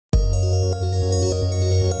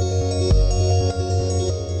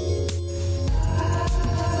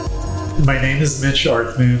My name is Mitch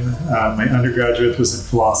Artman. My undergraduate was in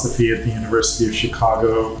philosophy at the University of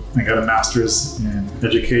Chicago. I got a master's in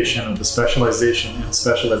education with a specialization in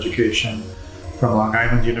special education from Long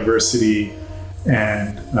Island University,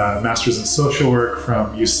 and a master's in social work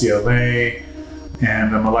from UCLA.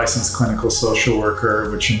 And I'm a licensed clinical social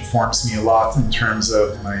worker, which informs me a lot in terms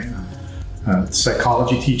of my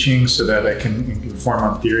psychology teaching, so that I can inform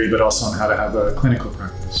on theory, but also on how to have a clinical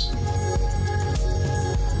practice.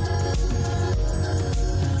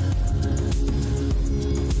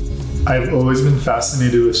 I've always been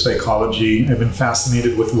fascinated with psychology. I've been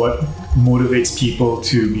fascinated with what motivates people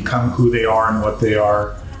to become who they are and what they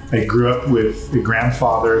are. I grew up with a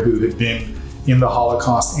grandfather who had been in the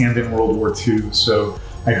Holocaust and in World War II, so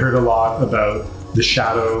I heard a lot about the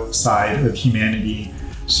shadow side of humanity.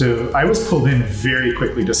 So I was pulled in very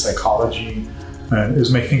quickly to psychology. It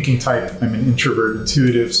was my thinking type. I'm an introvert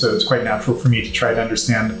intuitive, so it's quite natural for me to try to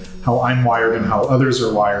understand how I'm wired and how others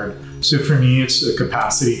are wired. So for me, it's a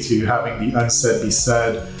capacity to having the unsaid be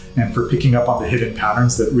said, and for picking up on the hidden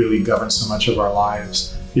patterns that really govern so much of our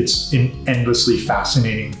lives. It's an endlessly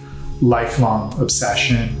fascinating, lifelong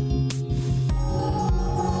obsession.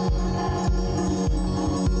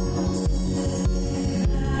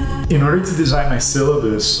 In order to design my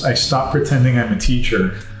syllabus, I stopped pretending I'm a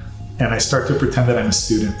teacher, and I start to pretend that I'm a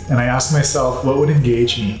student. And I ask myself, what would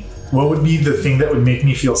engage me? What would be the thing that would make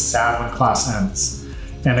me feel sad when class ends?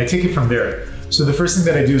 And I take it from there. So the first thing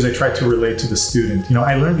that I do is I try to relate to the student. You know,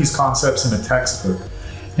 I learned these concepts in a textbook,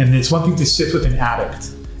 and it's one thing to sit with an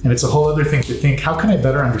addict, and it's a whole other thing to think, how can I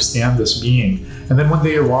better understand this being? And then one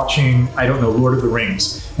day you're watching, I don't know, Lord of the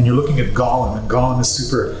Rings, and you're looking at Gollum, and Gollum is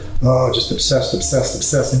super, just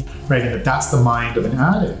obsessed, right? And that's the mind of an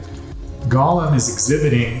addict. Gollum is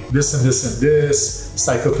exhibiting this and this and this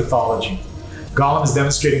psychopathology. Gollum is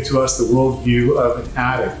demonstrating to us the worldview of an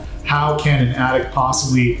addict. How can an addict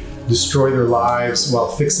possibly destroy their lives while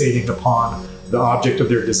fixating upon the object of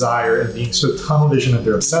their desire and being so tunnel vision of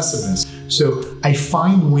their obsessiveness? So I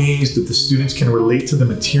find ways that the students can relate to the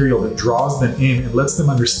material that draws them in and lets them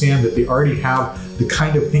understand that they already have the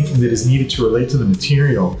kind of thinking that is needed to relate to the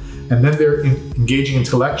material. And then they're engaging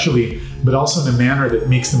intellectually, but also in a manner that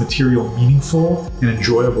makes the material meaningful and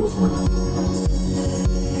enjoyable for them.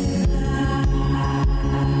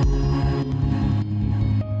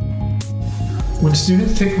 When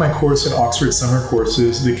students take my course in Oxford summer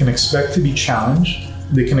courses, they can expect to be challenged.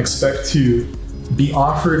 They can expect to be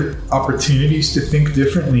offered opportunities to think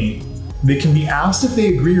differently. They can be asked if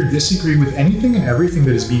they agree or disagree with anything and everything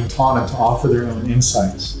that is being taught and to offer their own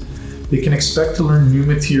insights. They can expect to learn new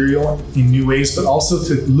material in new ways, but also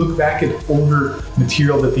to look back at older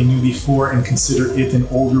material that they knew before and consider it in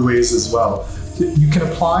older ways as well. You can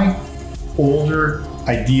apply older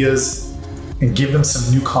ideas and give them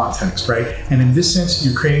some new context, right? And in this sense,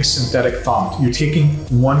 you're creating synthetic thought. You're taking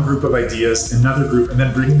one group of ideas, another group, and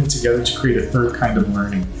then bringing them together to create a third kind of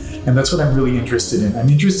learning. And that's what I'm really interested in. I'm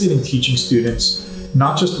interested in teaching students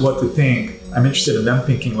not just what to think. I'm interested in them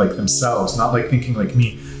thinking like themselves, not like thinking like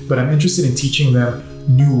me, but I'm interested in teaching them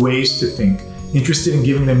new ways to think, interested in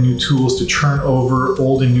giving them new tools to turn over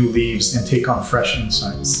old and new leaves and take on fresh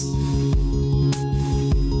insights.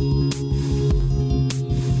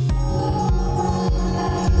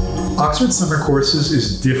 Oxford summer courses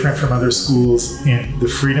is different from other schools in the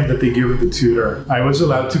freedom that they give the tutor. I was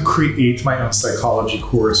allowed to create my own psychology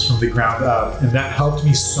course from the ground up, and that helped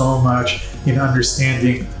me so much in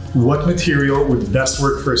understanding what material would best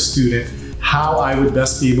work for a student, how I would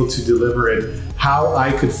best be able to deliver it, how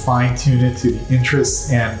I could fine-tune it to the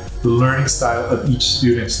interests and the learning style of each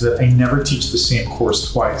student so that I never teach the same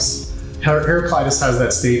course twice. Heraclitus has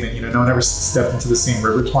that statement, no one ever stepped into the same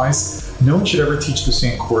river twice. No one should ever teach the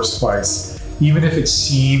same course twice. Even if it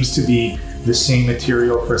seems to be the same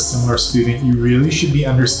material for a similar student, you really should be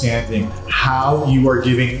understanding how you are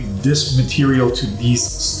giving this material to these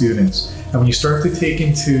students. And when you start to take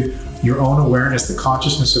into your own awareness, the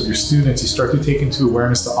consciousness of your students, you start to take into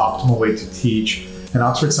awareness the optimal way to teach. And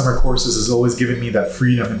Oxford Summer Courses has always given me that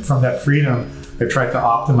freedom. And from that freedom, I've tried to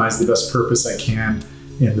optimize the best purpose I can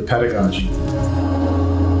in the pedagogy.